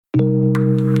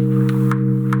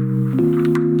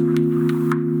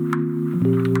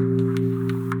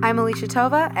Alicia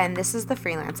Tova, and this is The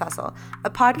Freelance Hustle, a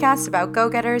podcast about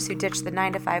go-getters who ditched the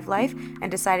 9-to-5 life and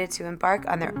decided to embark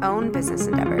on their own business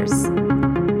endeavors.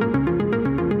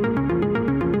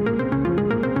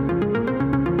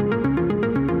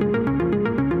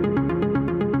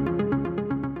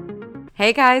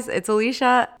 Hey guys, it's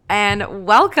Alicia, and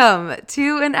welcome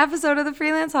to an episode of The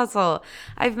Freelance Hustle.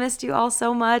 I've missed you all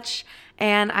so much,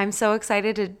 and I'm so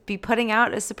excited to be putting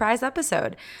out a surprise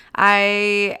episode.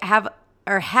 I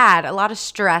had a lot of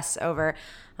stress over,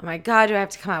 oh my God, do I have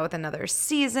to come out with another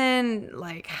season?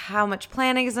 Like, how much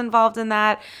planning is involved in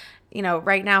that? You know,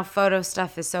 right now photo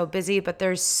stuff is so busy, but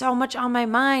there's so much on my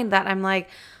mind that I'm like,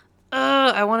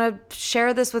 I want to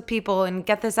share this with people and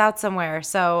get this out somewhere.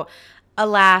 So,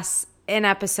 alas, in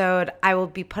episode, I will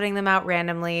be putting them out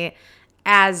randomly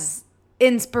as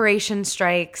inspiration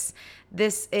strikes.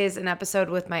 This is an episode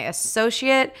with my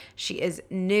associate. She is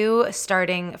new,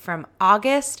 starting from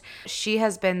August. She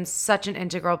has been such an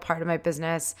integral part of my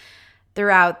business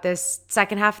throughout this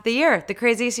second half of the year, the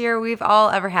craziest year we've all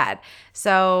ever had.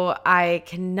 So I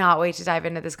cannot wait to dive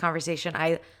into this conversation.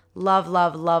 I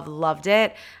loved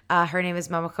it. Her name is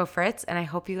Momoko Fritz, and I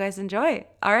hope you guys enjoy.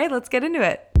 All right, let's get into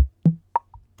it.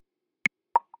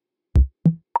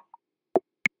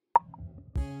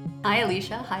 Hi,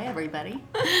 Alicia. Hi, everybody.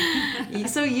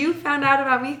 So you found out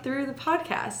about me through the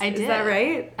podcast. I did. Is that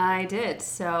right? I did.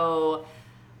 So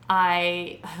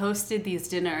I hosted these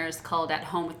dinners called At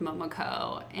Home with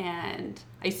Momoko, and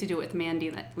I used to do it with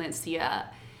Mandy Lancia,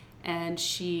 and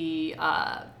she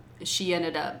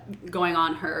ended up going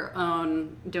on her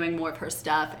own, doing more of her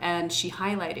stuff, and she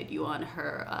highlighted you on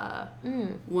her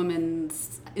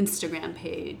women's Instagram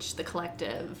page, The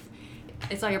Collective.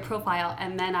 I saw your profile,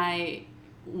 and then I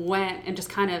went and just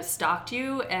kind of stalked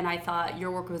you, and I thought your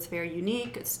work was very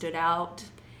unique. It stood out,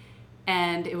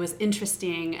 and it was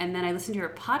interesting. And then I listened to your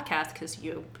podcast because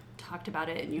you talked about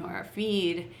it in your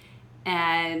feed,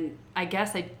 and I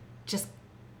guess I just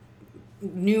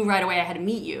knew right away I had to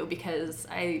meet you because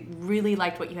I really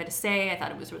liked what you had to say. I thought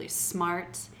it was really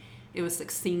smart. It was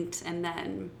succinct, and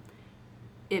then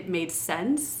it made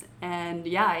sense. And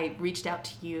yeah, I reached out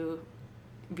to you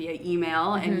via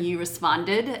email, and you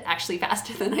responded actually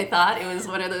faster than I thought. It was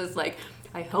one of those, like,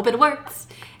 I hope it works.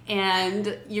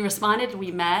 And you responded,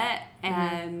 we met,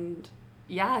 and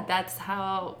yeah, that's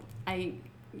how I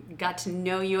got to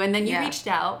know you. And then you reached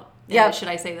out. Yeah. Should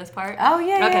I say this part? Oh,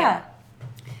 yeah, okay. Yeah.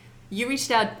 You reached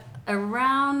out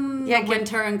around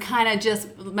winter and kind of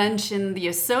just mentioned the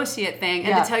associate thing.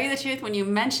 And to tell you the truth, when you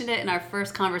mentioned it in our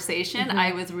first conversation,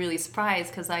 I was really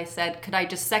surprised because I said, could I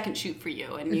just second shoot for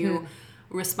you? And you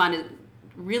responded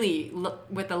really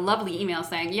with a lovely email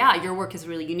saying, yeah, your work is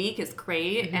really unique, it's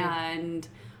great, and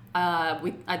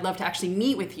I'd love to actually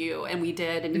meet with you. And we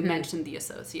did, and you mentioned the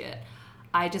associate.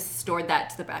 I just stored that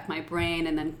to the back of my brain,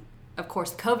 and then of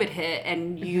course COVID hit,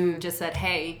 and you just said,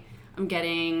 hey, I'm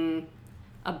getting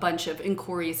a bunch of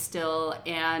inquiries still,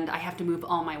 and I have to move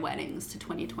all my weddings to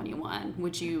 2021.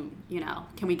 Would you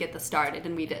can we get this started?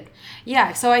 And we did.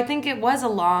 Yeah, so I think it was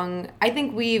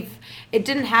it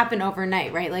didn't happen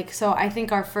overnight, right? Like, so I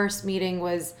think our first meeting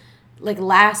was like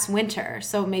last winter,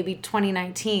 so maybe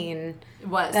 2019. It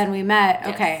was. Then we met.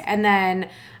 Yes. Okay. And then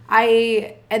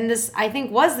this I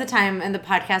think was the time in the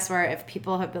podcast where, if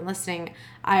people have been listening,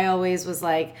 I always was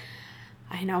like,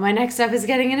 I know my next step is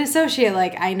getting an associate.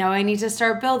 Like, I know I need to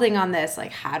start building on this.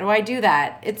 Like, how do I do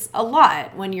that? It's a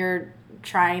lot when you're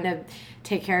trying to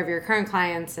take care of your current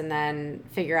clients and then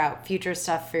figure out future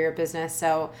stuff for your business.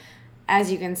 So as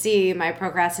you can see, my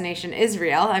procrastination is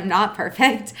real. I'm not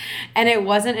perfect. And it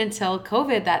wasn't until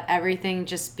COVID that everything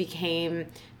just became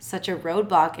such a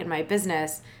roadblock in my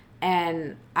business.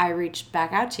 And I reached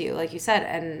back out to you, like you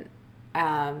said.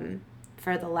 And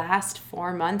for the last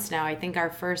 4 months now, I think our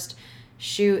first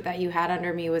shoot that you had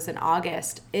under me was in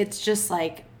August. It's just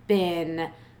like been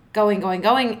going,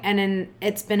 and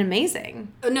it's been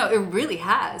amazing. No, it really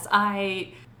has.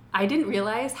 I didn't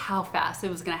realize how fast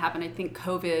it was going to happen. I think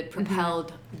COVID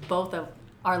propelled both of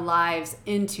our lives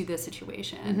into this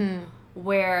situation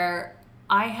where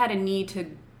I had a need to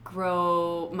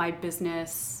grow my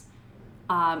business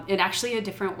in actually a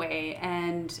different way,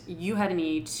 and you had a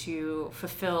need to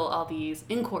fulfill all these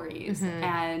inquiries.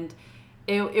 And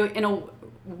it in a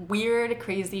weird,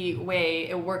 crazy way,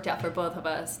 it worked out for both of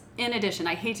us. In addition,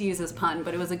 I hate to use this pun,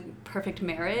 but it was a perfect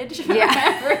marriage for you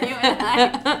and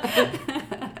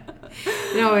I.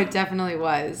 No, it definitely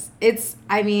was. It's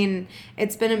been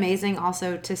amazing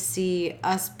also to see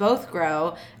us both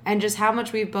grow and just how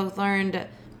much we've both learned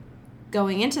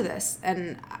going into this.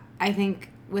 And I think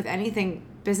with anything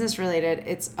business related,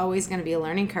 it's always going to be a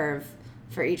learning curve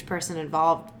for each person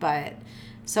involved. But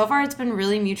so far it's been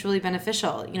really mutually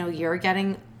beneficial. You know, you're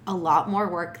getting a lot more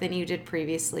work than you did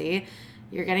previously.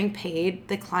 You're getting paid.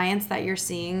 The clients that you're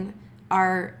seeing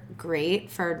are great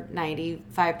for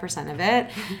 95% of it,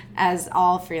 as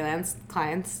all freelance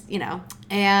clients, you know.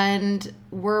 And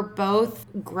we're both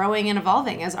growing and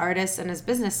evolving as artists and as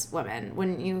business women.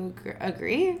 Wouldn't you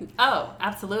agree? Oh,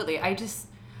 absolutely.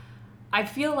 I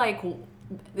feel like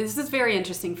this is very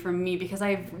interesting for me because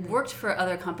I've worked for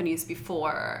other companies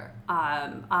before.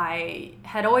 I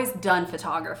had always done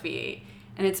photography,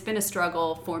 and it's been a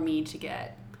struggle for me to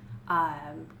get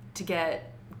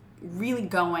really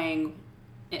going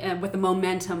and with the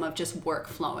momentum of just work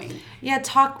flowing. Yeah,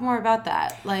 talk more about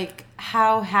that. Like,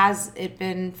 how has it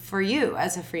been for you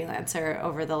as a freelancer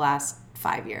over the last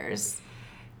 5 years?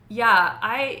 Yeah,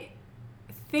 I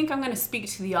think I'm going to speak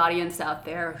to the audience out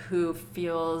there who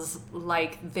feels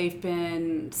like they've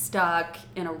been stuck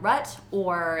in a rut,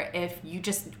 or if you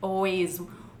just always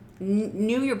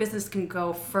knew your business can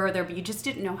go further, but you just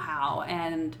didn't know how.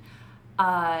 And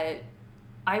I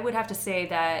would have to say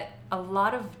that a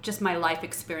lot of just my life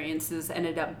experiences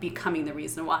ended up becoming the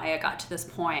reason why I got to this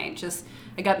point.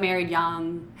 I got married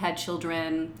young, had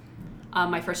children,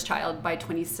 my first child by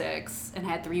 26, and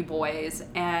had 3 boys,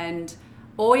 and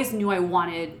always knew I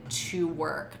wanted to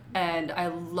work. And I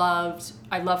love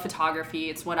photography.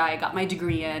 It's what I got my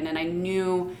degree in, and I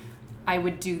knew I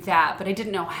would do that, but I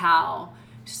didn't know how.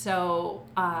 So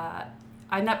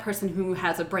I'm that person who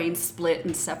has a brain split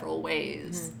in several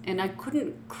ways. Mm-hmm. And I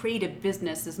couldn't create a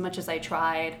business as much as I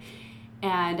tried.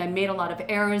 And I made a lot of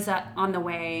errors on the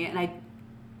way. And I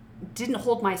didn't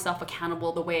hold myself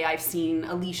accountable the way I've seen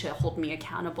Alicia hold me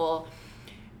accountable.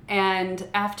 And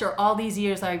after all these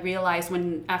years, I realized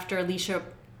after Alicia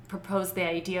proposed the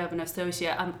idea of an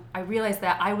associate, I realized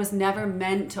that I was never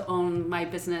meant to own my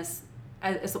business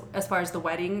as far as the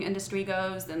wedding industry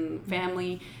goes and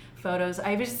family photos.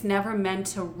 I was just never meant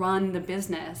to run the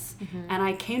business. Mm-hmm. And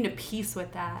I came to peace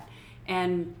with that.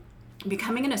 And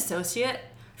becoming an associate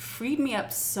freed me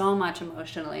up so much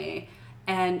emotionally.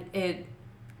 And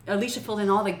Alicia filled in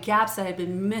all the gaps that I'd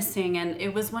been missing. And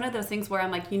it was one of those things where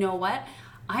I'm like, you know what?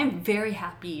 I'm very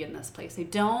happy in this place. I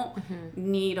don't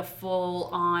need a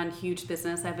full-on huge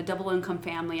business. I have a double income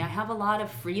family. I have a lot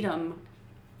of freedom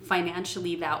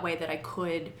financially that way that I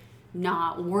could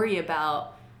not worry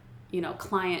about,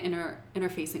 client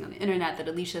interfacing on the internet that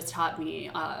Alicia's taught me,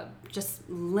 just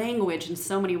language in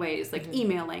so many ways, like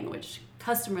email language,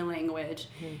 customer language.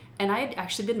 And I had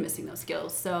actually been missing those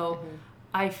skills. So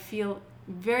I feel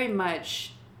very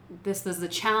much this was the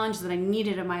challenge that I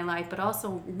needed in my life, but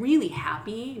also really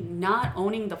happy not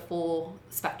owning the full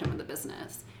spectrum of the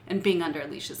business and being under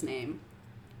Alicia's name.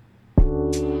 How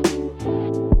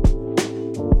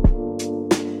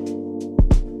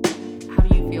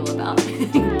do you feel about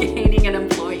gaining an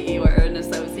employee or an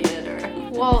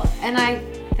associate? Well, and I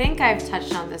think I've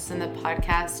touched on this in the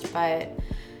podcast, but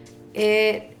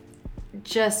it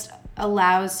just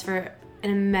allows for an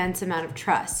immense amount of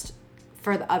trust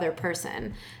for the other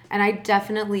person. And I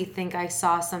definitely think I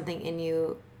saw something in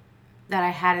you that I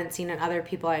hadn't seen in other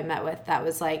people I met with that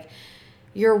was like,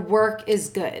 your work is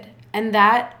good. And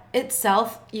that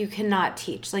itself, you cannot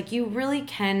teach. Like, you really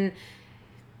can,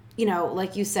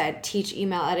 like you said, teach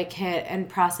email etiquette and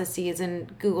processes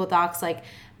and Google Docs. Like,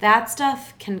 that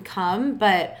stuff can come,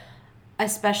 but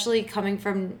especially coming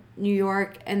from New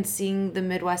York and seeing the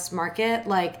Midwest market,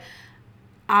 like,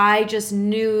 I just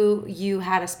knew you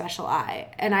had a special eye.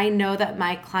 And I know that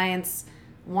my clients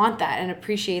want that and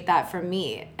appreciate that from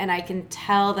me. And I can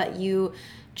tell that you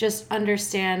just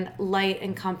understand light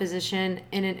and composition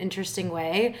in an interesting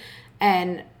way.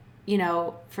 And,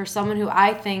 for someone who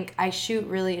I think I shoot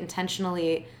really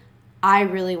intentionally, I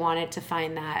really wanted to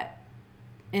find that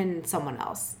in someone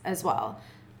else as well.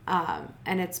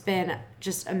 And it's been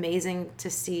just amazing to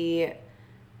see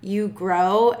you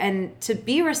grow and to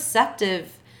be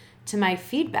receptive to my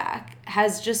feedback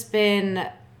has just been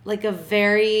like a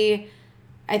very,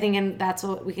 I think, and that's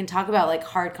what we can talk about, like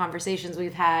hard conversations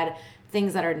we've had,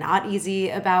 things that are not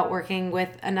easy about working with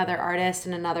another artist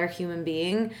and another human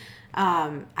being.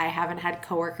 I haven't had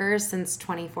coworkers since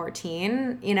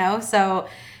 2014, so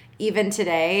even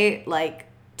today, like,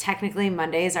 technically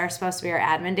Mondays are supposed to be our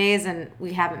admin days and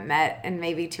we haven't met in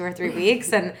maybe 2 or 3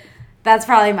 weeks. And that's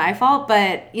probably my fault,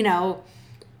 but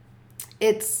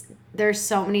there's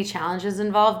so many challenges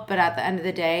involved, but at the end of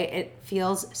the day, it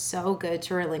feels so good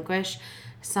to relinquish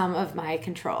some of my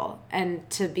control and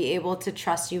to be able to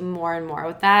trust you more and more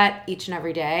with that each and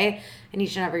every day and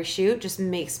each and every shoot just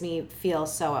makes me feel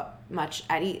so much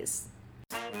at ease.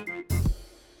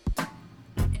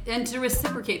 and to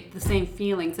reciprocate the same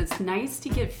feelings. It's nice to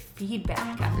get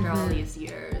feedback after all these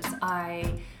years.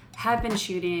 I have been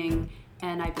shooting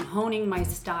and I've been honing my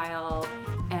style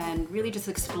and really just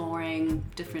exploring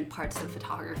different parts of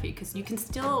photography, because you can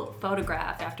still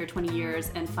photograph after 20 years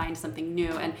and find something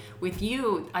new. And with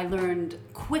you, I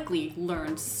quickly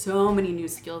learned so many new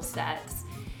skill sets.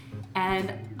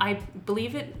 And I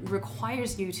believe it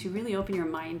requires you to really open your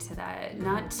mind to that,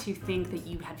 not to think that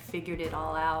you had figured it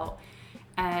all out.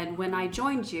 And when I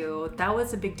joined you, that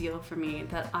was a big deal for me,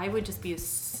 that I would just be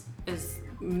as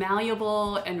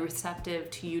malleable and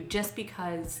receptive to you, just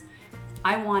because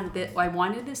I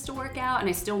wanted this to work out, and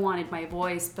I still wanted my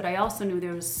voice, but I also knew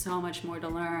there was so much more to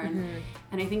learn.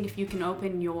 And I think if you can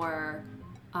open your,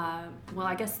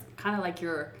 I guess kind of like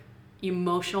your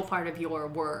emotional part of your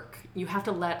work, you have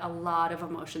to let a lot of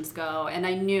emotions go. And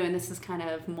I knew, and this is kind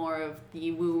of more of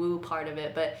the woo-woo part of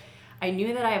it, but I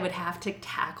knew that I would have to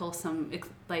tackle some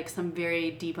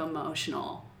very deep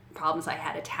emotional problems I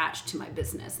had attached to my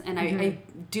business. And I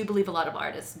do believe a lot of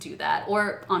artists do that,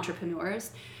 or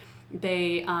entrepreneurs.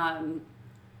 They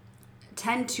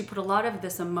tend to put a lot of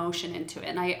this emotion into it.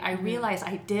 And I realized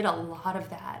I did a lot of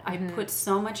that. I put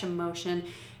so much emotion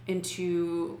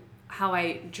into how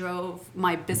I drove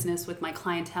my business with my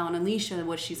clientele. And Alicia,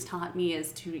 what she's taught me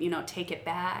is to, take it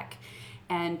back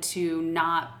and to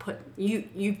not put,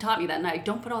 you taught me that, and I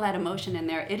don't put all that emotion in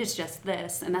there. It is just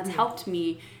this. And that's helped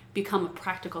me become a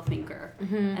practical thinker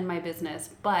in my business.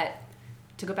 But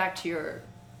to go back to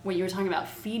what you were talking about,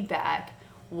 feedback,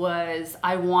 was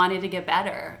I wanted to get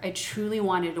better. I truly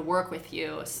wanted to work with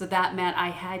you. So that meant I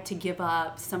had to give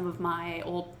up some of my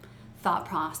old thought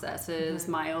processes,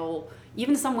 my old,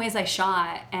 even some ways I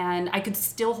shot, and I could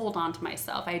still hold on to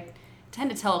myself. I tend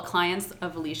to tell clients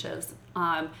of Alicia's,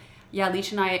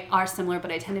 Alicia and I are similar, but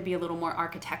I tend to be a little more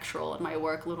architectural in my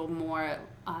work, a little more,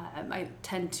 I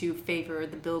tend to favor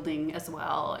the building as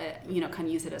well, kind of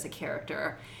use it as a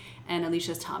character. And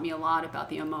Alicia's taught me a lot about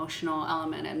the emotional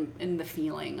element and the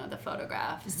feeling of the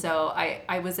photograph. So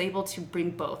I was able to bring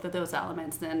both of those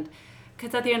elements, and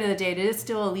because at the end of the day, it is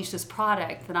still Alicia's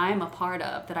product that I'm a part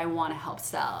of, that I want to help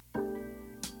sell.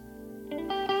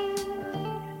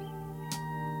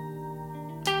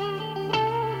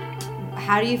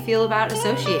 How do you feel about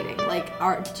associating?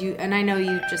 And I know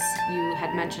you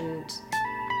had mentioned,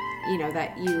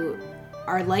 that you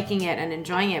are liking it and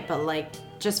enjoying it, but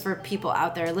just for people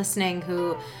out there listening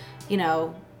who,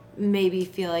 maybe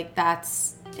feel like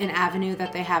that's an avenue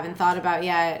that they haven't thought about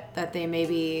yet, that they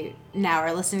maybe now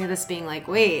are listening to this being like,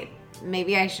 wait,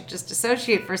 maybe I should just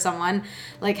associate for someone.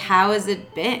 How has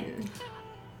it been?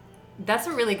 That's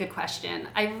a really good question.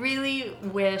 I really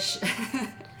wish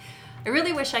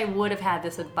I would have had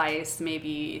this advice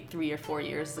maybe 3 or 4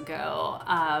 years ago.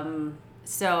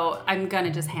 So I'm going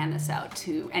to just hand this out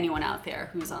to anyone out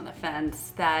there who's on the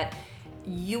fence, that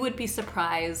you would be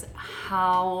surprised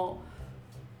how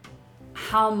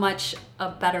much a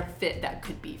better fit that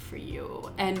could be for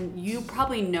you. And you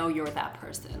probably know you're that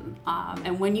person.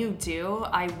 And when you do,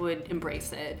 I would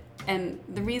embrace it. And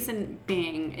the reason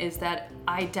being is that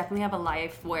I definitely have a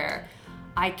life where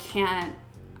I can't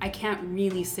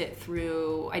really sit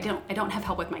through, I don't have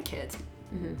help with my kids.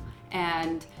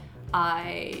 And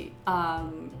I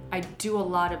do a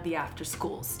lot of the after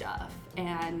school stuff,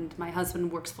 and my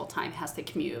husband works full time, has to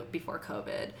commute before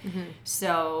COVID.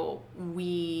 So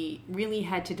we really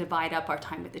had to divide up our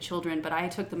time with the children, but I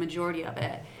took the majority of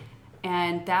it.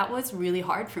 And that was really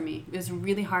hard for me. It was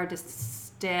really hard to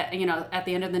at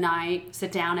the end of the night,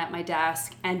 sit down at my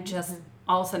desk and just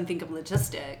all of a sudden think of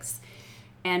logistics.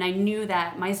 And I knew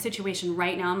that my situation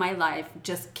right now in my life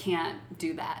just can't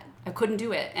do that. I couldn't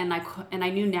do it, and I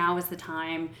knew now was the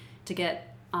time to get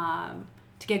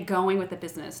going with the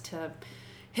business, to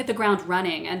hit the ground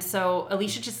running. And so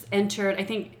Alicia just entered. I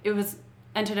think it was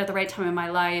entered at the right time in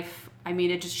my life. I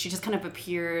mean, she just kind of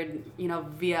appeared,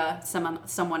 via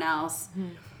someone else.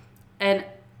 And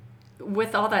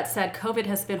with all that said, COVID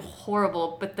has been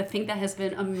horrible, but the thing that has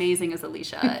been amazing is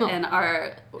Alicia and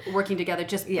our working together,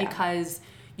 just because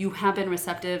you have been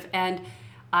receptive. And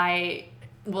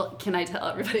can I tell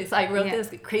everybody? So I wrote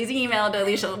this crazy email to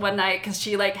Alicia one night because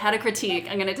she had a critique.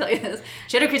 I'm going to tell you this.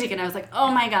 She had a critique, and I was like,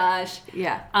 oh my gosh.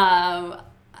 Yeah.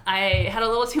 I had a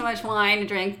little too much wine,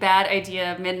 drank bad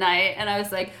idea midnight, and I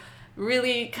was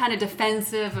really kind of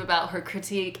defensive about her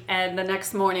critique. And the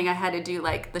next morning I had to do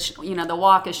the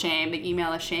walk of shame, the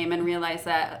email of shame, and realize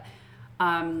that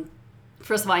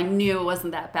first of all, I knew it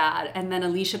wasn't that bad. And then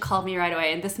Alicia called me right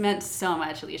away, and this meant so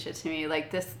much, Alicia, to me.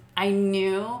 I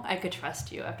knew I could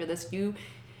trust you after this. You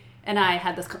and I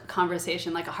had this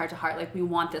conversation, a heart to heart, we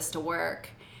want this to work.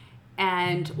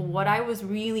 And what I was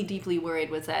really deeply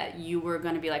worried was that you were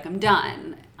going to be like, I'm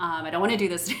done. I don't want to do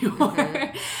this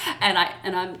anymore. And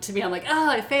I'm like, oh,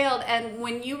 I failed. And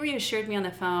when you reassured me on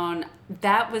the phone,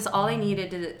 that was all I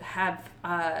needed to have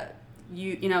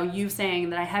you saying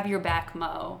that I have your back,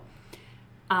 Mo.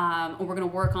 And we're going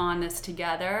to work on this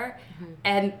together.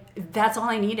 And that's all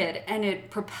I needed. And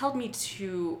it propelled me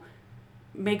to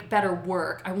make better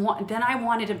work. I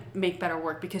wanted to make better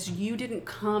work because you didn't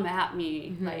come at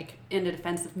me like in a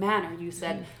defensive manner. You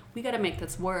said, we got to make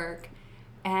this work.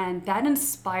 And that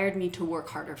inspired me to work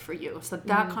harder for you. So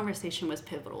that conversation was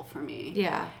pivotal for me.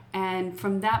 Yeah. And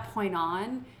from that point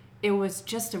on, it was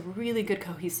just a really good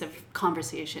cohesive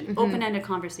conversation, open-ended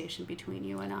conversation between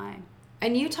you and I.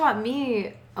 And you taught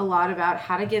me a lot about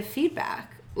how to give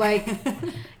feedback. Like,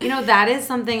 that is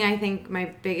something I think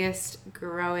my biggest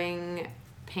growing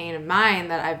pain of mine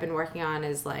that I've been working on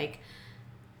is like,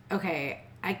 okay,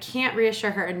 I can't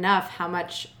reassure her enough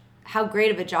how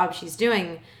great of a job she's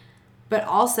doing, but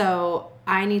also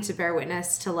I need to bear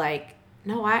witness to like,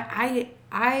 no,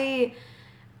 I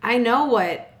know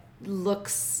what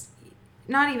looks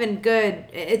not even good.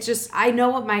 It's just, I know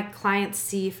what my clients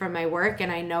see from my work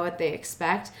and I know what they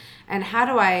expect. And how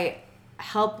do I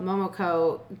help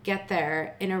Momoko get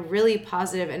there in a really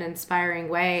positive and inspiring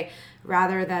way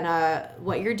rather than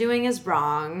what you're doing is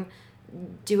wrong,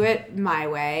 do it my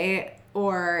way,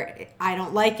 or I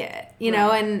don't like it, you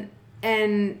know?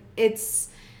 And it's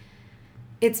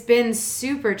been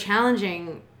super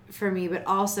challenging for me, but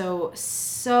also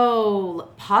so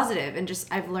positive. And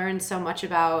just, I've learned so much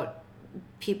about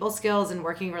people skills and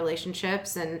working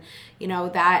relationships. And,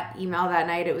 that email that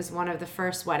night, it was one of the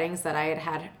first weddings that I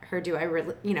had her do. I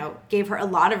really, gave her a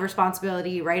lot of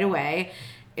responsibility right away.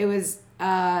 It was,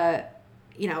 a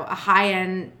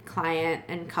high-end client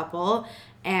and couple.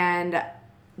 And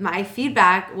my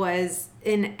feedback was,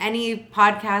 in any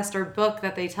podcast or book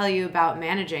that they tell you about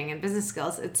managing and business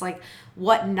skills, it's like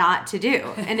what not to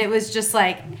do. And it was just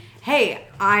like, hey,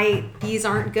 these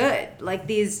aren't good. Like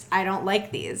I don't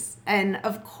like these. And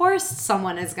of course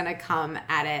someone is going to come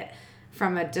at it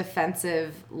from a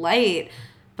defensive light.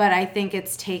 But I think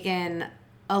it's taken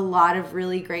a lot of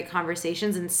really great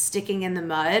conversations and sticking in the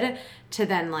mud to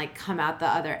then like come out the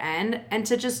other end, and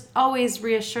to just always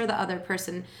reassure the other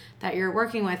person that you're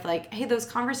working with, like, hey, those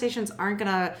conversations aren't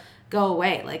gonna go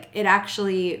away. Like, it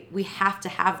actually, we have to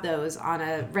have those on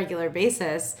a regular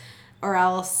basis, or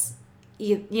else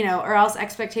or else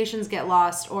expectations get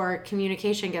lost or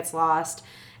communication gets lost,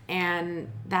 and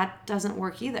that doesn't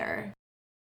work either.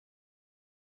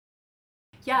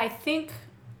 Yeah, I think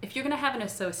if you're going to have an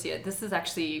associate, this is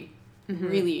actually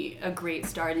really a great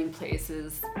starting place,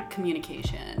 is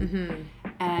communication.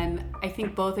 And I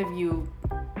think both of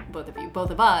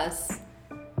us,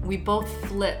 we both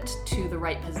flipped to the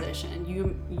right position.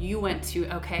 You went to,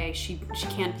 okay, she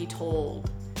can't be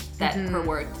told that her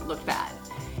work looked bad.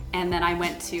 And then I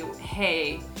went to,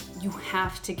 hey, you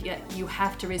have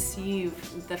to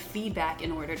receive the feedback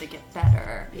in order to get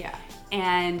better. Yeah.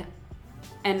 And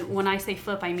when I say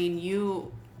flip, I mean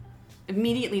you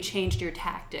immediately changed your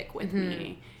tactic with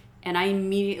me, and I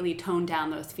immediately toned down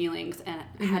those feelings and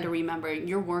had to remember,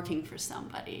 you're working for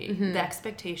somebody. The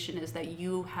expectation is that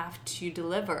you have to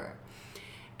deliver,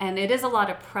 and it is a lot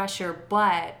of pressure,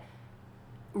 but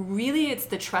really it's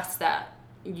the trust that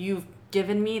you've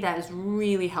given me that has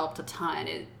really helped a ton.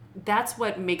 That's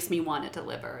what makes me want to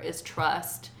deliver, is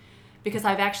trust, because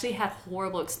I've actually had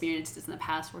horrible experiences in the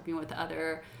past working with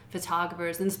other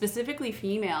photographers, and specifically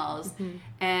females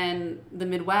in the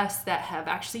Midwest, that have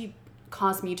actually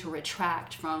caused me to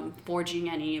retract from forging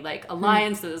any like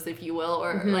alliances, if you will,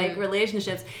 or like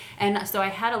relationships. And so I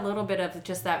had a little bit of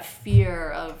just that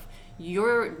fear of,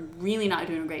 you're really not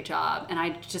doing a great job and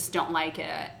I just don't like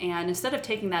it. And instead of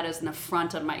taking that as an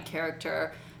affront on my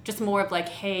character, just more of like,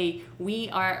 hey, we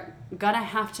are gonna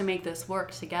have to make this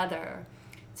work together.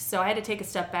 So I had to take a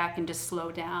step back and just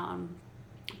slow down.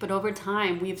 But over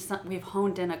time, we've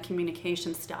honed in a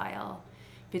communication style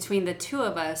between the two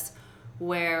of us,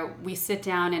 where we sit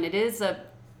down, and it is a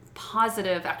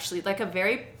positive, actually, like a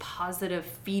very positive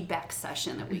feedback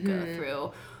session that we go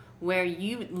through, where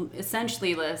you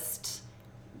essentially list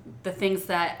the things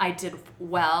that I did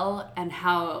well, and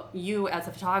how you, as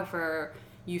a photographer,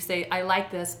 you say, I like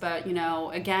this, but,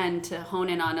 again, to hone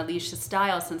in on Alicia's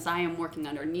style, since I am working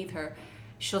underneath her,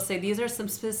 she'll say, these are some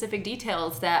specific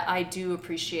details that I do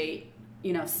appreciate,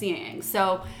 seeing.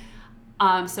 So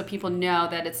people know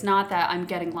that it's not that I'm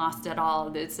getting lost at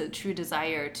all. It's a true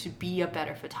desire to be a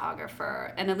better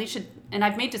photographer. And Alicia, and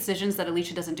I've made decisions that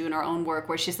Alicia doesn't do in her own work,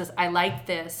 where she says, I like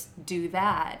this, do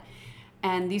that.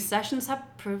 And these sessions have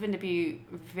proven to be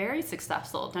very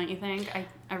successful, don't you think?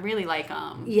 I really like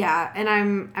them. Yeah, and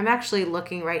I'm actually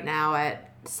looking right now at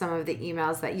some of the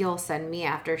emails that you'll send me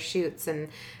after shoots, and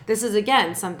this is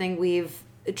again something we've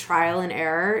trial and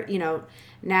error.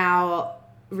 Now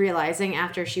realizing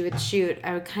after she would shoot,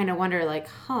 I would kind of wonder like,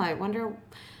 I wonder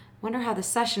how the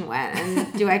session went,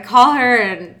 and do I call her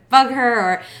and bug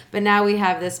her, but now we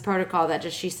have this protocol that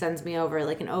just she sends me over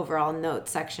like an overall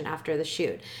notes section after the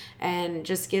shoot and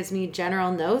just gives me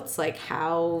general notes like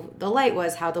how the light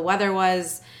was, how the weather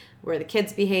was, where the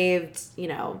kids behaved,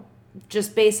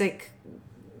 just basic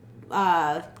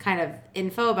kind of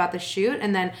info about the shoot.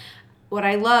 And then what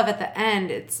I love at the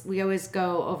end, we always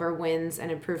go over wins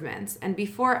and improvements. And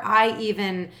before I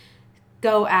even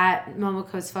go at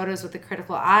Momoko's photos with a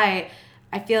critical eye,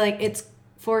 I feel like it's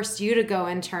forced you to go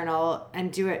internal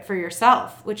and do it for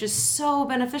yourself, which is so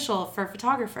beneficial for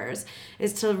photographers,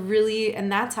 is to really,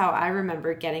 and that's how I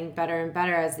remember getting better and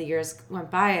better as the years went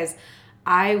by, is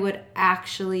I would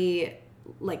actually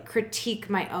like critique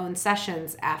my own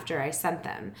sessions after I sent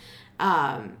them.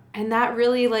 And that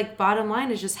really, like, bottom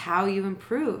line is just how you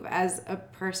improve as a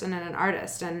person and an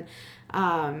artist. And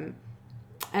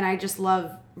I just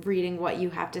love reading what you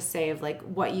have to say of like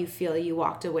what you feel you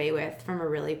walked away with from a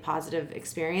really positive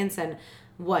experience and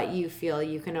what you feel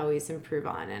you can always improve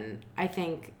on. And I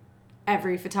think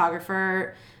every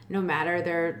photographer, no matter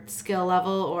their skill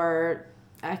level or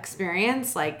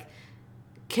experience, like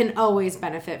can always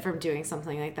benefit from doing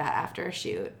something like that after a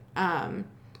shoot.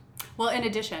 Well, in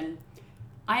addition,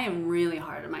 I am really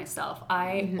hard on myself.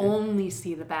 I only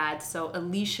see the bad. So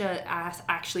Alicia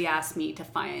actually asked me to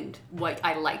find what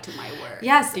I liked in my work.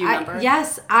 Yes. Do you remember?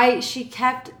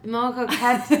 Momoko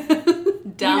kept,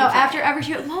 after every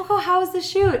shoot, Momoko, how was the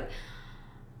shoot?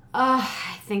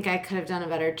 I think I could have done a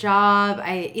better job.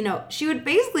 She would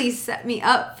basically set me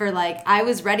up for like, I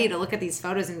was ready to look at these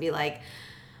photos and be like,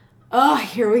 oh,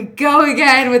 here we go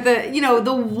again with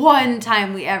the one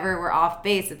time we ever were off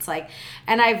base. It's like,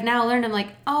 and I've now learned, I'm like,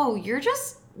 oh, you're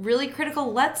just really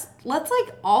critical. Let's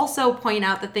like also point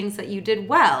out the things that you did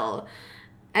well.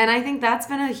 And I think that's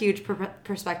been a huge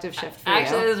perspective shift for you.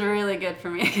 Actually, it was really good for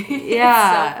me.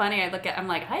 Yeah. It's so funny. I'm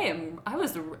like, I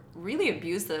was really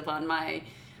abusive on my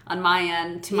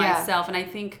end to myself. And I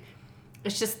think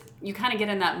it's just, you kind of get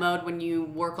in that mode when you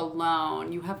work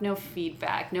alone. You have no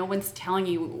feedback. No one's telling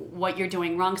you what you're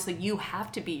doing wrong, so you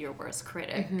have to be your worst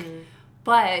critic.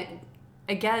 But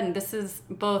again, this is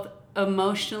both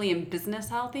emotionally and business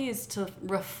healthy, is to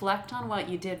reflect on what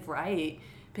you did right.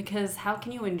 Because how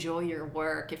can you enjoy your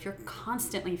work if you're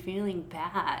constantly feeling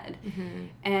bad?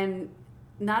 And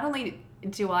not only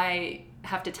do I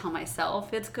have to tell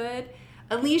myself it's good,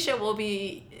 Alicia will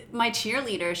be my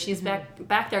cheerleader. She's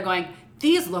back there going,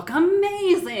 these look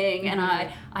amazing. And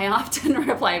I often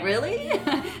reply, really?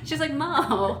 She's like,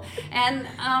 Mo. And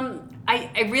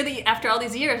I really, after all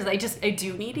these years, I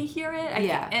do need to hear it.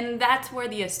 And that's where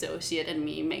the associate in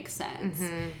me makes sense.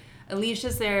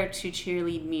 Alicia's there to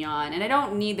cheerlead me on. And I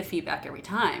don't need the feedback every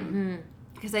time.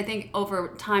 Because I think over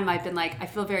time I've been like, I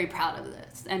feel very proud of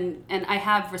this. And I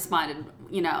have responded,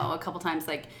 a couple times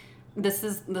like, this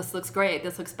looks great,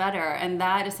 this looks better. And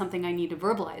that is something I need to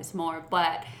verbalize more.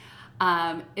 But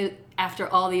after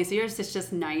all these years, it's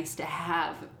just nice to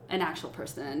have an actual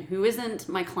person who isn't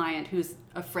my client, who's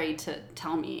afraid to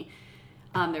tell me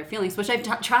their feelings, which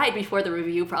I've tried before the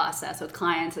review process with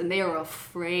clients, and they were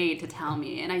afraid to tell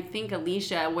me. And I think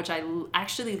Alicia, which I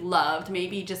actually loved,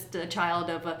 maybe just a child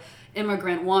of an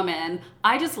immigrant woman,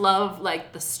 I just love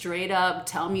like the straight up,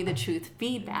 tell me the truth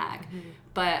feedback.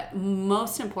 But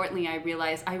most importantly, I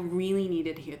realized I really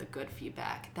needed to hear the good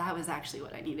feedback. That was actually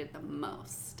what I needed the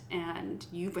most. And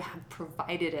you have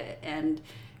provided it. And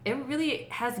it really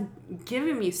has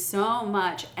given me so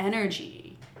much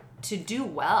energy to do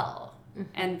well.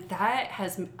 And that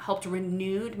has helped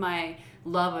renewed my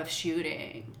love of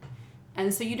shooting.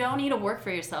 And so you don't need to work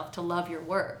for yourself to love your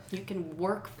work. You can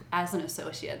work as an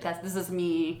associate. This is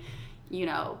me,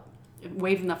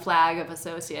 waving the flag of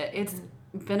associate. It's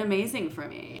been amazing for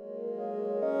me.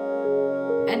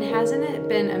 And hasn't it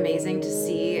been amazing to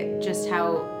see just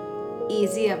how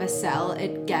easy of a sell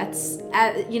it gets?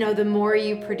 The more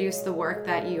you produce the work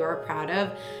that you are proud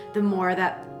of, the more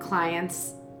that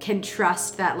clients can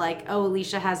trust that like, oh,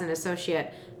 Alicia has an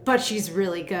associate, but she's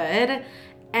really good.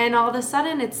 And all of a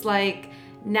sudden it's like,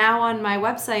 now on my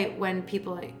website, when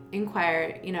people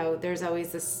inquire, there's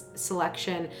always this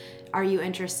selection. Are you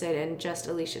interested in just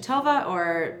Alicia Tova,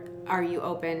 or are you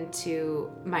open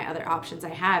to my other options I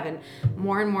have? And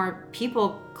more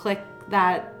people click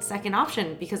that second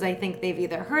option because I think they've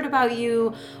either heard about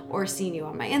you or seen you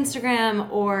on my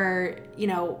Instagram or, you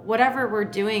know, whatever we're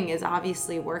doing is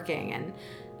obviously working.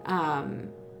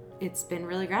 And it's been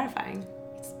really gratifying.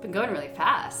 It's been going really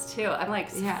fast too. I'm like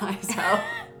surprised Yeah.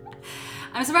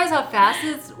 I'm surprised how fast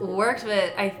it's worked,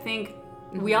 but I think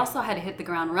we also had to hit the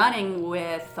ground running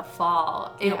with the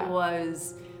fall. It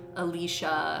was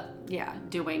Alicia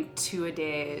doing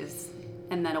 2-a-days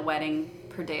and then a wedding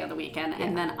per day on the weekend,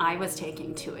 and then I was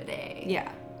taking 2-a-day. Yeah.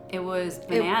 It was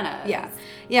bananas.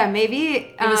 Yeah,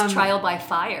 maybe... It was trial by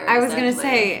fire. I was going to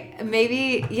say,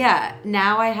 maybe,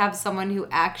 now I have someone who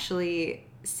actually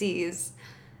sees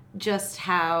just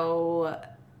how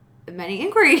many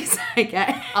inquiries I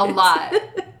get. A lot.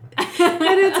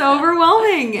 And it's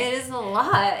overwhelming. It is a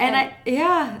lot. And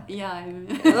Yeah.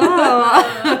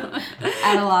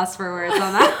 At a loss for words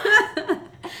on that.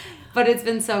 But it's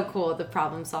been so cool to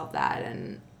problem solve that.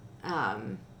 And I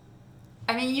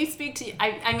mean, you speak to...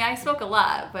 I spoke a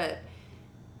lot, but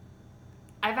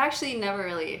I've actually never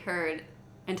really heard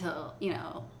until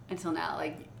now,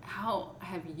 like, how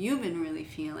have you been really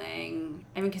feeling?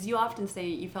 I mean, because you often say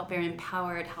you felt very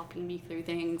empowered helping me through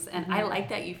things, and I like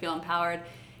that you feel empowered.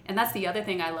 And that's the other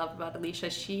thing I love about Alicia.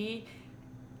 She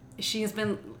has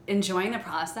been enjoying the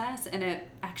process, and it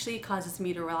actually causes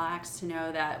me to relax to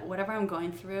know that whatever I'm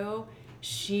going through,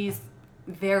 she's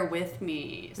there with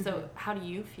me. So how do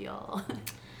you feel?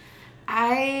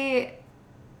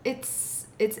 It's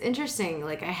interesting.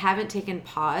 Like, I haven't taken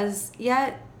pause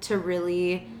yet to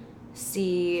really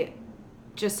see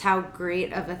just how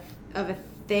great of a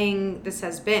thing this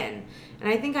has been. And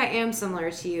I think I am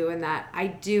similar to you in that I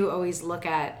do always look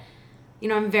at,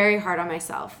 I'm very hard on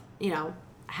myself. I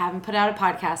haven't put out a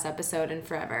podcast episode in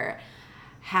forever.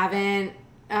 Haven't,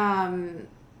 gotten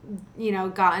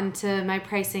to my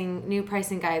new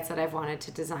pricing guides that I've wanted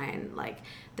to design. Like,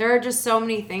 there are just so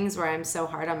many things where I'm so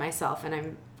hard on myself and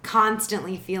I'm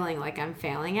constantly feeling like I'm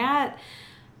failing at.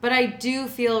 But I do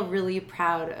feel really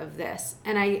proud of this.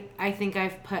 And I think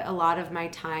I've put a lot of my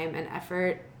time and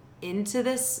effort into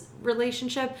this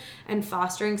relationship and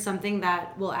fostering something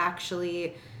that will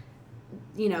actually,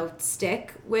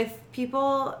 stick with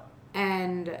people.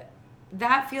 And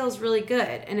that feels really good.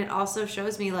 And it also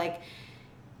shows me, like,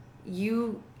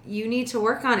 you need to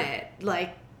work on it,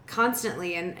 like,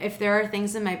 constantly. And if there are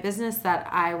things in my business that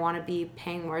I want to be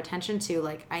paying more attention to,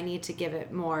 like, I need to give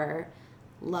it more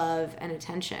love and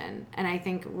attention. And I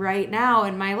think right now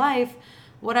in my life,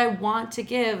 what I want to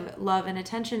give love and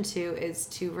attention to is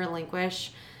to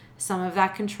relinquish some of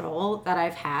that control that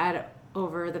I've had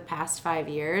over the past 5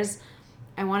 years.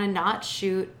 I want to not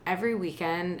shoot every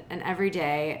weekend and every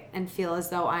day and feel as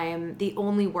though I am the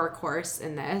only workhorse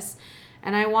in this.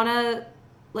 And I want to,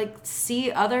 like,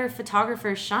 see other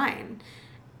photographers shine,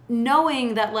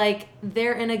 knowing that, like,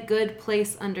 they're in a good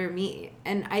place under me.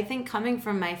 And I think coming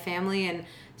from my family and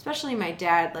especially my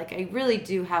dad, like, I really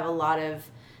do have a lot of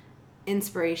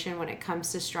inspiration when it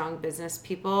comes to strong business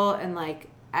people. And, like,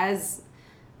 as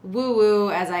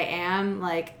woo-woo as I am,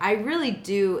 like, I really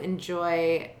do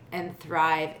enjoy and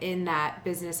thrive in that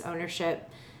business ownership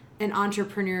and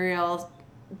entrepreneurial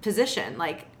position.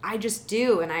 Like, I just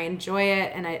do, and I enjoy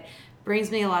it, and it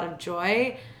brings me a lot of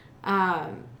joy.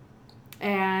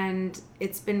 And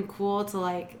it's been cool to,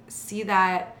 like, see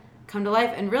that come to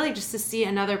life and really just to see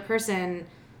another person,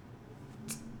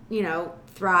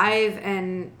 thrive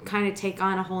and kind of take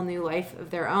on a whole new life of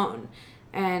their own.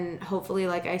 And hopefully,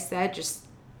 like I said, just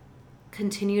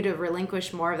continue to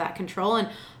relinquish more of that control. And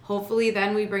hopefully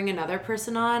then we bring another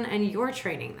person on and you're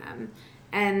training them.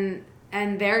 And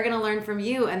they're going to learn from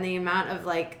you. And the amount of,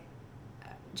 like,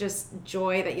 just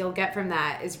joy that you'll get from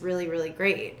that is really, really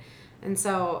great. And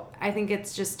so I think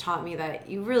it's just taught me that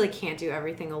you really can't do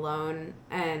everything alone.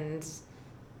 And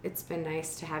it's been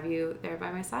nice to have you there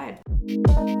by my side.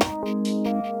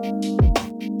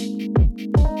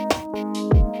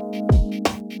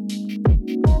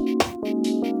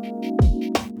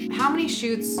 How many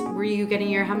shoots were you getting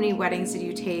a year? How many weddings did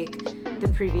you take the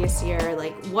previous year?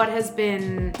 Like, what has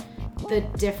been the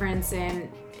difference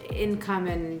in income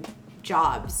and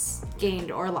jobs gained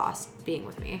or lost being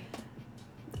with me?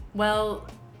 Well,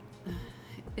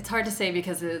 it's hard to say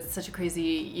because it's such a crazy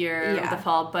year of the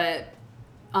fall, but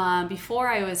before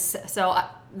I was,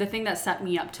 the thing that set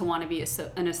me up to want to be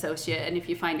an associate, and if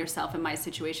you find yourself in my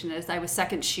situation, is I was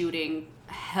second shooting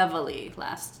heavily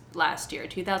last year,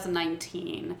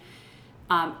 2019.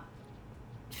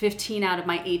 15 out of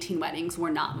my 18 weddings were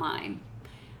not mine.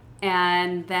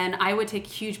 And then I would take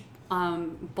huge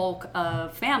bulk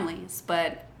of families,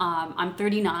 but I'm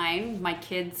 39. My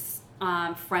kids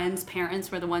friends'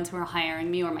 parents were the ones who were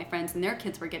hiring me, or my friends and their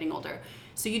kids were getting older.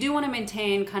 So you do want to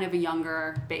maintain kind of a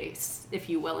younger base, if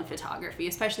you will, in photography,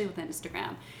 especially with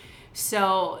Instagram.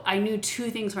 So I knew two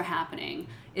things were happening,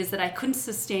 is that I couldn't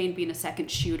sustain being a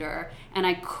second shooter, and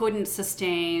I couldn't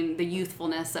sustain the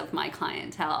youthfulness of my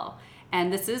clientele.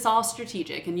 And this is all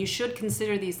strategic, and you should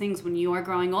consider these things when you are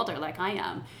growing older, like I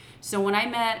am. So when I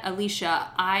met Alicia,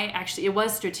 it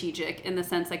was strategic in the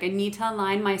sense, like, I need to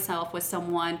align myself with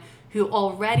someone who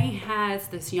already has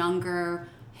this younger,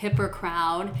 hipper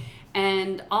crowd,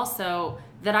 and also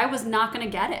that I was not going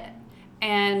to get it.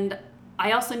 And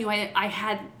I also knew I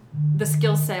had the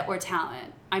skill set or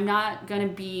talent. I'm not going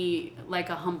to be like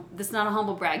this is not a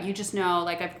humble brag. You just know,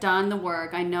 like, I've done the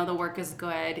work. I know the work is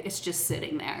good. It's just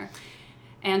sitting there.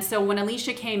 And so when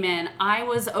Alicia came in, I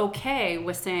was okay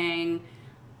with saying,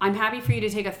 I'm happy for you to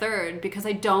take a third because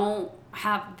I don't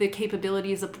have the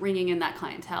capabilities of bringing in that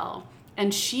clientele.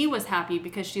 And she was happy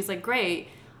because she's like, great,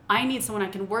 I need someone I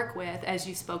can work with. As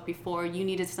you spoke before, you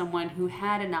needed someone who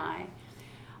had an eye.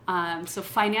 So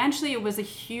financially, it was a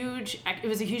huge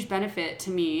benefit to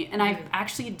me. And I've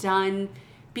actually done,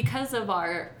 because of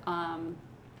our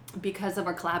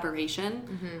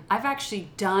collaboration, I've actually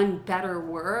done better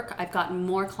work. I've gotten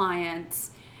more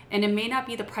clients, and it may not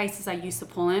be the prices I used to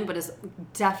pull in, but it's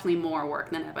definitely more work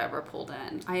than I've ever pulled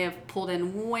in. I have pulled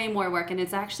in way more work, and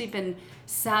it's actually been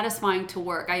satisfying to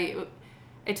work. I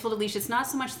told Alicia, it's not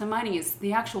so much the money, it's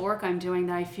the actual work I'm doing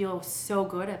that I feel so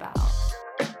good about.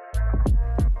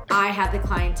 I had the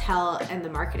clientele and the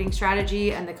marketing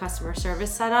strategy and the customer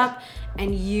service set up,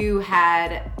 and you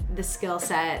had the skill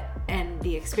set and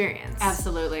the experience.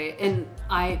 Absolutely. And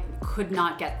I could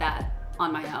not get that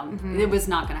on my own. It was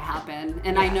not going to happen.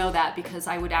 And I know that because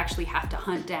I would actually have to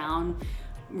hunt down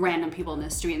random people in the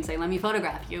street and say, let me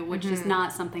photograph you, which is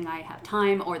not something I have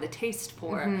time or the taste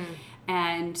for.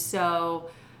 And so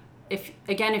if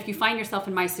you find yourself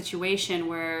in my situation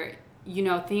where, you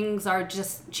know, things are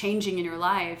just changing in your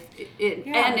life,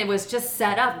 and it was just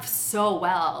set up so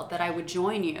well that I would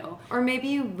join you. Or maybe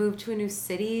you moved to a new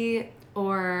city,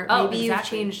 or maybe you've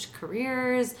changed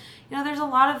careers. You know, there's a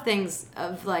lot of things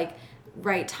of like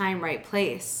right time, right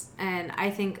place. And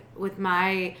I think with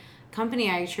my company,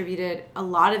 I attributed a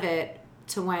lot of it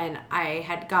to when I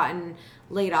had gotten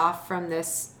laid off from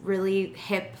this really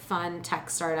hip, fun tech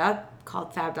startup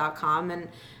called fab.com, and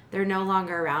they're no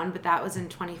longer around, but that was in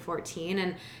 2014.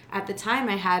 And at the time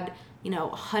I had,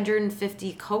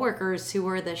 150 coworkers who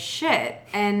were the shit.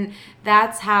 And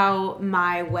that's how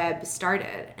my web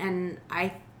started. And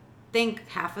I think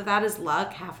half of that is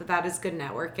luck, half of that is good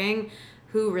networking.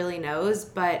 Who really knows?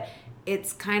 But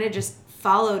it's kind of just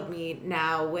followed me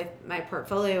now with my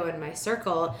portfolio and my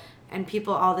circle, and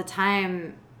people all the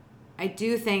time. I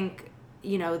do think,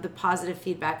 the positive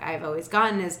feedback I've always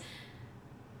gotten is,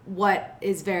 what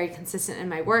is very consistent in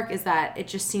my work is that it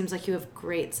just seems like you have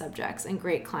great subjects and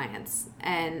great clients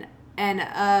and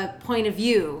a point of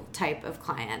view type of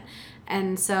client.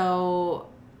 And so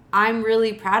I'm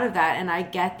really proud of that, and I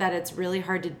get that it's really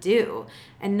hard to do,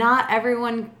 and not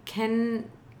everyone can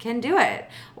do it,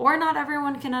 or not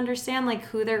everyone can understand like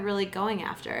who they're really going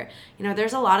after.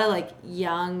 There's a lot of like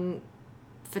young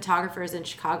photographers in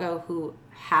Chicago who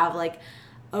have like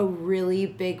a really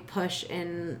big push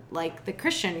in like the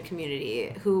Christian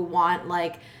community, who want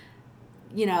like,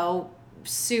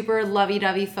 super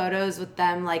lovey-dovey photos with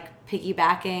them like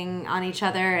piggybacking on each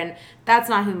other. And that's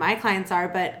not who my clients are,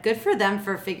 but good for them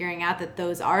for figuring out that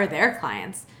those are their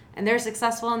clients and they're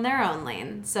successful in their own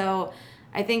lane. So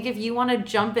I think if you want to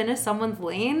jump into someone's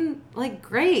lane, like,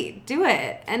 great, do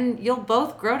it, and you'll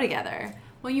both grow together.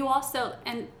 Well, you also,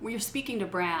 and when you're speaking to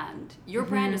brand, your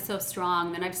brand is so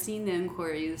strong, and I've seen the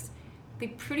inquiries, they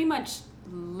pretty much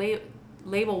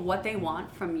label what they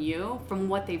want from you, from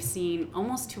what they've seen,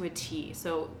 almost to a T.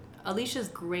 So Alicia's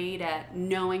great at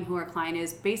knowing who her client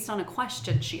is based on a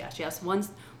question she asked. She asked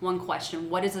one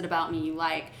question: what is it about me you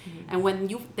like? And when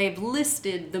they've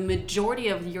listed the majority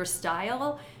of your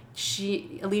style,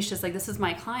 Alicia's like, this is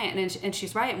my client, and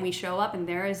she's right. And we show up, and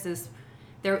there is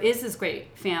this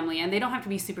great family, and they don't have to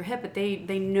be super hip, but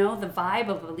they know the vibe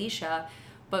of Alicia.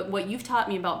 But what you've taught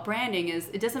me about branding is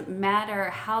it doesn't matter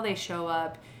how they show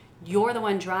up, you're the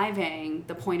one driving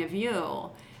the point of view.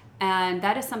 And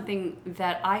that is something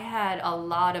that I had a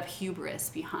lot of hubris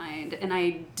behind, and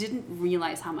I didn't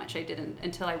realize how much I didn't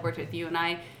until I worked with you. And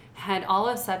I had all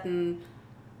of a sudden,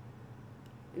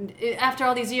 after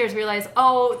all these years, realized,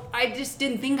 I just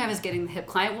didn't think I was getting the hip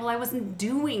client. Well, I wasn't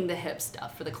doing the hip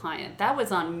stuff for the client. That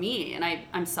was on me, and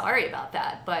I'm sorry about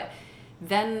that. But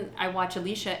then I watch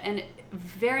Alicia, and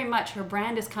very much her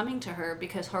brand is coming to her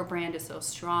because her brand is so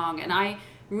strong. And I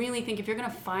really think if you're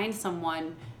going to find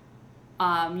someone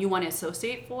you want to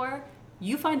associate for,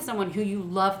 you find someone who you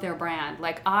love their brand.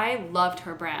 Like, I loved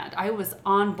her brand. I was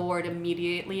on board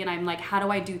immediately, and I'm like, how do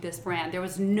I do this brand? There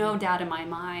was no doubt in my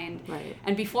mind. Right.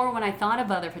 And before, when I thought of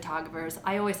other photographers,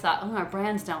 I always thought, oh, our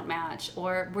brands don't match,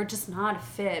 or we're just not a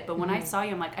fit. But when I saw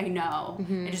you, I'm like, I know.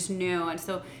 I just knew. And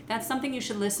so that's something you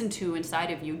should listen to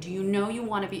inside of you. Do you know you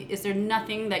want to be, is there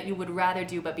nothing that you would rather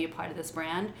do but be a part of this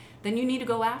brand? Then you need to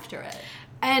go after it.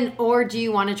 Or do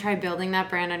you want to try building that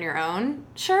brand on your own?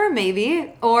 Sure,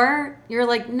 maybe. Or you're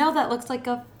like, no, that looks like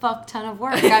a fuck ton of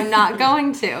work. I'm not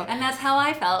going to. And that's how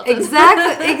I felt.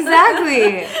 Exactly.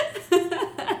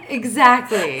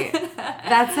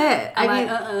 That's it.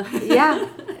 Yeah.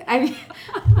 I mean,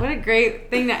 what a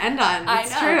great thing to end on.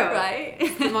 It's true. Right?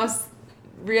 It's the most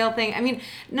real thing. I mean,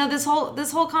 no, this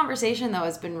whole conversation though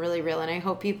has been really real, and I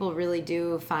hope people really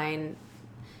do find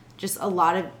just a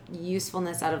lot of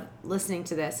usefulness out of listening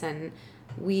to this. And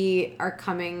we are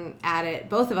coming at it,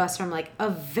 both of us, from like a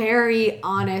very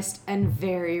honest and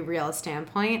very real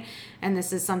standpoint. And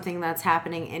this is something that's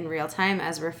happening in real time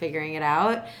as we're figuring it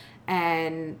out.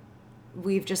 And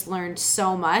we've just learned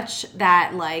so much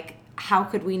that, like, how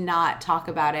could we not talk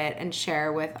about it and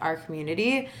share with our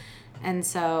community? And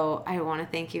so I want to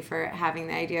thank you for having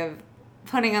the idea of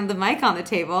putting on the mic on the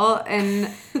table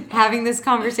and having this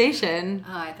conversation.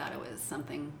 Oh, I thought it was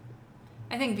something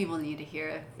I think people need to hear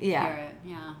it.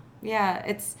 Yeah.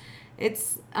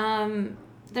 It's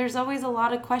there's always a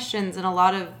lot of questions and a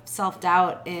lot of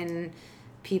self-doubt in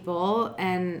people,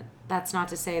 and that's not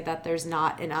to say that there's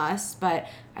not in us, but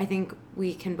I think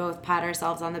we can both pat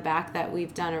ourselves on the back that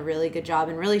we've done a really good job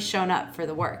and really shown up for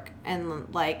the work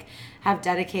and like have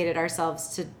dedicated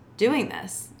ourselves to doing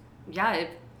this. Yeah,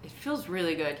 it feels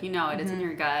really good. You know it. It's in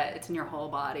your gut. It's in your whole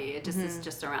body. It just is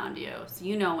just around you. So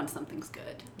you know when something's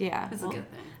good. Yeah. It's a good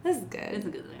thing. This is good. It's a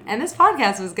good thing. And this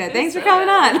podcast was good. Thanks for coming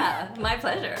on. Yeah, my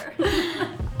pleasure.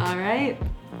 All right.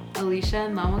 Alicia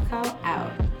and Momoko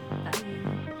out.